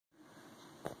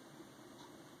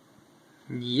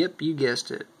Yep, you guessed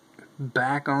it.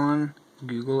 Back on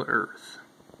Google Earth.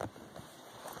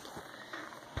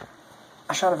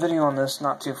 I shot a video on this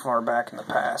not too far back in the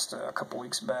past, a couple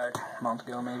weeks back, a month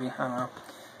ago maybe, I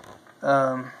don't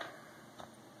know.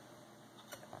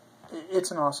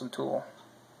 It's an awesome tool.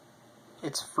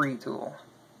 It's a free tool.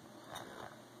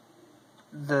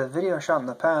 The video I shot in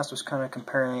the past was kind of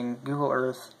comparing Google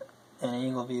Earth and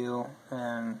Eagle View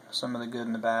and some of the good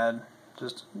and the bad.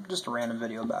 Just a random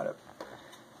video about it.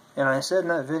 And I said in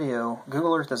that video,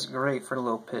 Google Earth is great for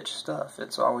low pitch stuff.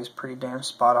 It's always pretty damn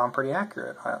spot on, pretty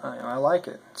accurate. I like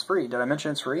it. It's free. Did I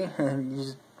mention it's free?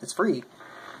 It's free.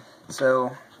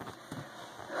 So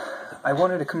I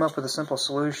wanted to come up with a simple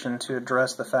solution to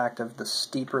address the fact of the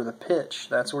steeper the pitch,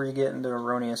 that's where you get into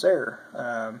erroneous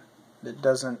error. It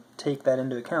doesn't take that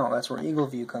into account. That's where Eagle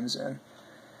View comes in.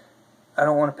 I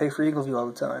don't want to pay for Eagle View all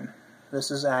the time.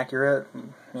 This is accurate.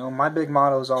 You know, my big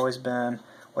motto has always been,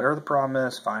 whatever the problem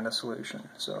is, find a solution.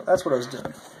 So that's what I was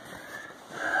doing.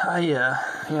 Yeah,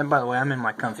 by the way, I'm in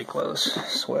my comfy clothes,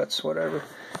 sweats, whatever.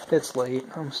 It's late.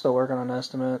 I'm still working on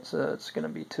estimates. It's going to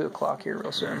be 2 o'clock here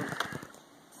real soon.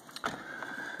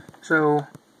 So,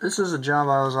 this is a job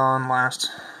I was on last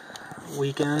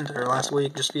week,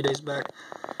 just a few days back.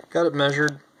 Got it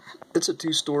measured. It's a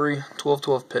 2-story,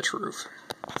 12-12 pitch roof.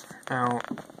 Now,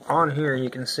 on here you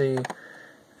can see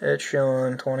it's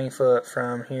showing 20 foot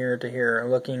from here to here,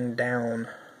 looking down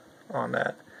on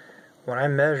that. When I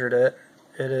measured it,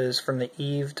 it is from the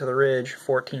eave to the ridge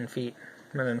 14 feet,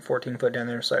 and then 14 foot down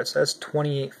the other side, so that's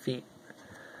 28 feet.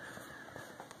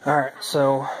 Alright,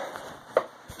 so I'm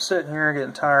sitting here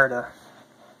getting tired of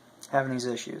having these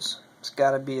issues. There's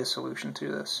got to be a solution to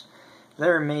this.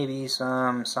 There may be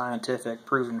some scientific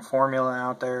proven formula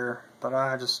out there, but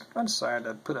I decided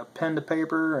to put a pen to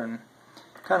paper and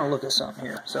kind of look at something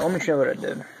here. So let me show you what I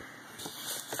did.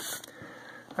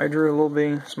 I drew a little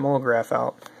bitty small graph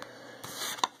out.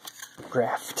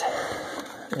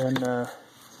 And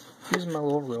using my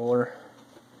little ruler.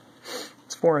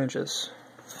 It's 4 inches.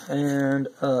 And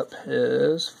up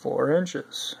is 4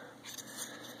 inches.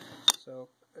 So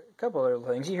a couple other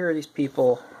things. You hear these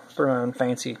people throwing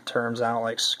fancy terms out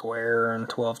like square and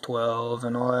 12-12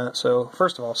 and all that. So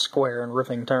first of all, square in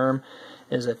roofing term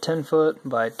is a 10 foot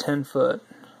by 10 foot.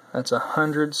 That's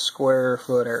 100 square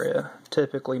foot area.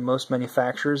 Typically, most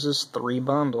manufacturers is 3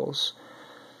 bundles.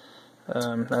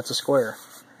 That's a square.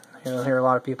 You'll hear a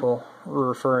lot of people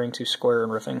referring to square in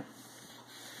roofing.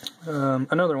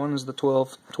 Another one is the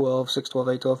 12-12,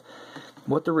 6-12, 8-12.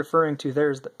 What they're referring to there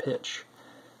is the pitch.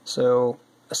 So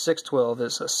a 6-12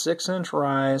 is a 6-inch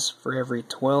rise for every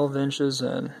 12 inches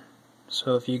in.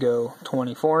 So if you go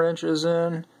 24 inches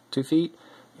in, 2 feet,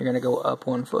 you're going to go up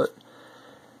 1 foot.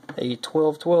 A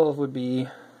 12-12 would be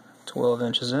 12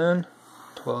 inches in,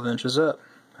 12 inches up.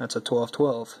 That's a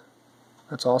 12-12.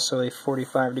 That's also a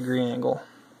 45-degree angle.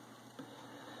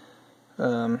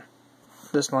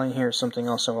 This line here is something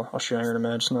else I'll show you in a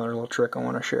minute. It's another little trick I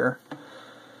want to share.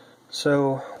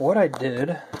 So what I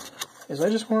did is I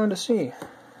just wanted to see,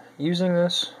 using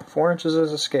this 4 inches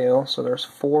as a scale, so there's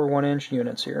 4 1-inch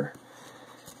units here,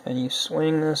 and you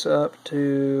swing this up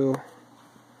to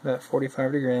that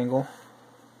 45-degree angle.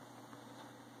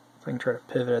 I can try to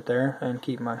pivot it there and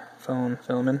keep my phone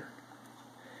filming.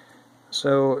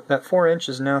 So that 4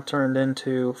 inches now turned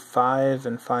into 5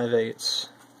 5/8.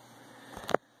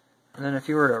 And then if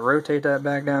you were to rotate that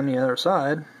back down the other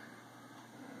side,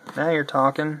 now you're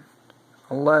talking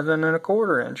 11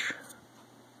 1/4 inch.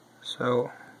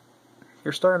 So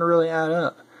you're starting to really add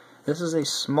up. This is a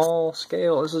small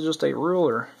scale. This is just a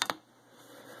ruler.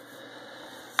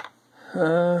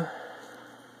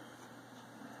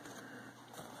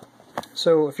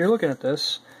 So if you're looking at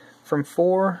this, from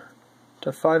 4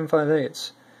 to 5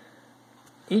 5/8,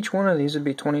 each one of these would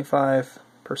be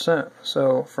 25%.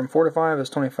 So from 4 to 5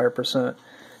 is 25%.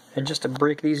 And just to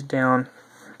break these down,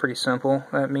 pretty simple,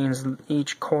 that means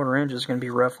each 1/4 inch is going to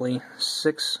be roughly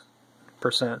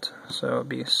 6%. So it'd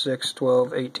be 6,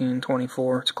 12, 18,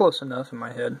 24. It's close enough in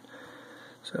my head.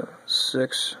 So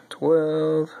 6,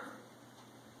 12,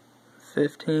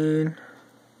 15,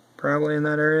 probably in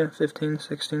that area, 15,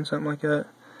 16, something like that.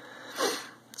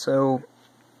 So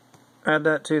add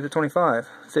that to the 25,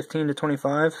 15 to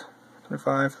 25,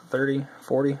 25, 30,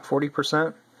 40,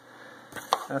 40%.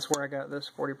 That's where I got this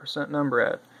 40% number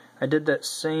at. I did that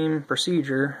same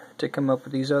procedure to come up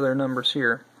with these other numbers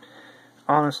here.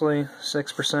 Honestly,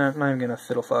 6%, not even going to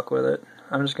fiddle fuck with it.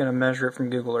 I'm just going to measure it from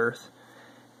Google Earth.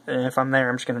 And if I'm there,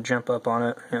 I'm just going to jump up on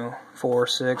it. 4,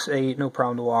 6, 8, no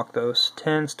problem to walk those.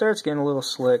 10 starts getting a little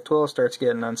slick. 12 starts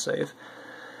getting unsafe.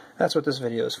 That's what this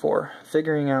video is for.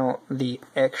 Figuring out the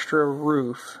extra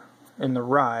roof in the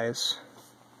rise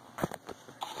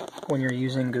when you're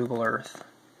using Google Earth.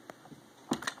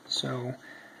 So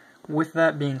with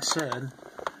that being said,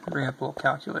 bring up a little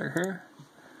calculator here.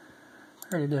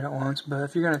 I already did it once, but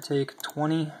if you're going to take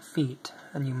 20 feet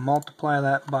and you multiply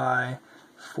that by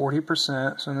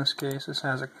 40%, so in this case this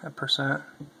has a percent,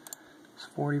 it's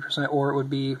 40%, or it would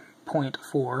be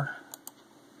 0.4,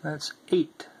 that's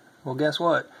 8. Well, guess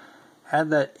what?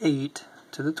 Add that 8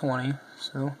 to the 20,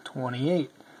 so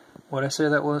 28. What'd I say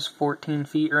that was? 14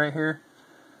 feet right here?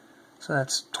 So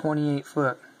that's 28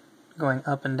 foot going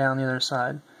up and down the other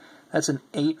side. That's an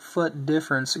 8-foot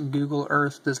difference Google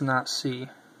Earth does not see.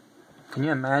 Can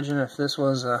you imagine if this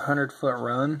was a 100-foot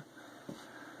run?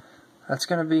 That's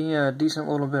going to be a decent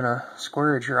little bit of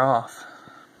squareage you're off.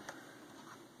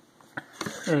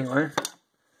 Anyway,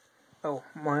 oh,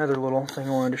 my other little thing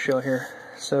I wanted to show here.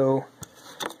 So,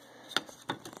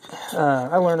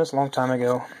 I learned this a long time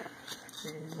ago.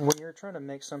 When you're trying to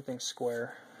make something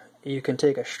square, you can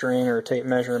take a string or a tape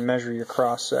measure and measure your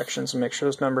cross sections and make sure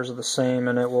those numbers are the same,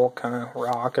 and it will kind of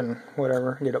rock and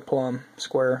whatever, get it plumb,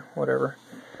 square, whatever.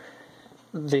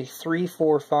 The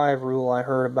 3-4-5 rule I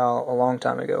heard about a long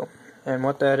time ago, and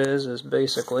what that is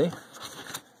basically,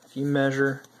 if you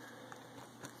measure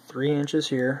 3 inches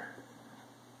here,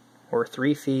 or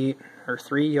 3 feet, or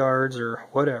 3 yards, or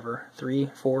whatever,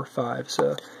 3, 4, 5,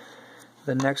 so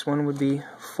the next one would be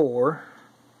 4.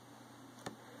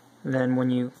 Then when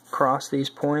you cross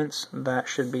these points, that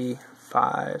should be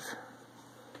 5.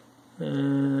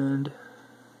 And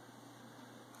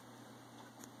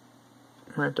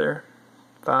right there,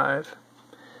 5.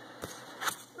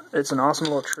 It's an awesome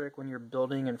little trick when you're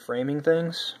building and framing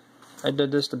things. I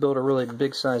did this to build a really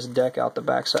big sized deck out the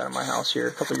back side of my house here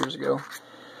a couple years ago.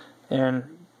 And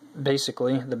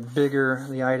basically, the bigger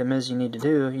the item is you need to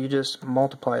do, you just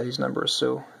multiply these numbers.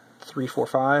 So 3, 4,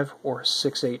 5, or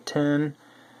 6, 8, 10,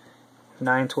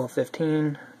 9, 12,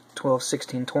 15, 12,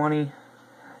 16, 20.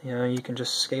 You know, you can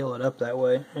just scale it up that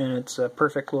way, and it's a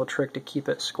perfect little trick to keep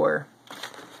it square.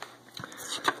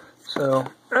 So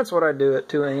that's what I do at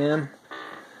 2 a.m.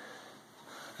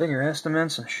 Figure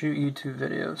estimates and shoot YouTube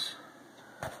videos.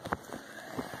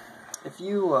 If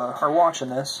you are watching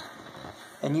this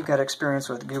and you've got experience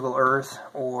with Google Earth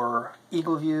or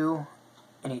Eagle View,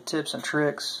 any tips and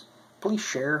tricks, please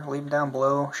share, leave them down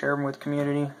below, share them with the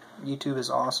community. YouTube is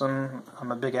awesome.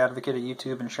 I'm a big advocate of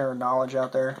YouTube and sharing knowledge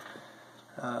out there.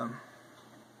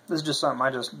 This is just something I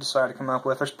just decided to come up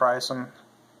with. There's probably some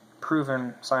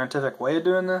proven scientific way of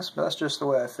doing this, but that's just the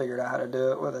way I figured out how to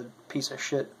do it, with a piece of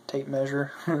shit tape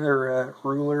measure or a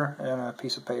ruler and a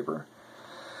piece of paper.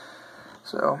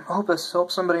 So I hope this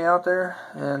helps somebody out there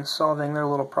in solving their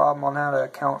little problem on how to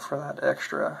account for that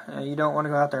extra. You don't want to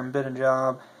go out there and bid a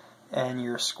job and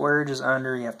your squareage is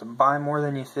under, you have to buy more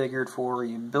than you figured for,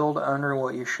 you build under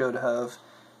what you should have,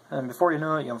 and before you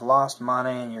know it, you've lost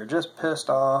money and you're just pissed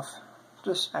off.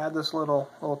 Just add this little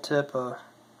tip of,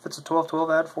 if it's a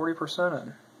 12-12, add 40%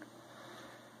 in.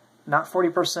 Not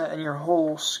 40% in your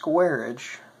whole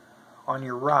squareage on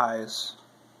your rise,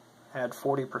 add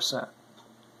 40%.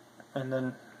 And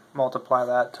then multiply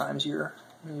that times your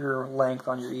length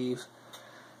on your eave,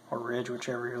 or ridge,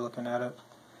 whichever you're looking at it.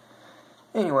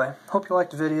 Anyway, hope you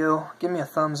liked the video. Give me a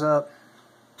thumbs up,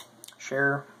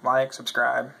 share, like,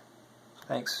 subscribe.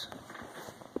 Thanks.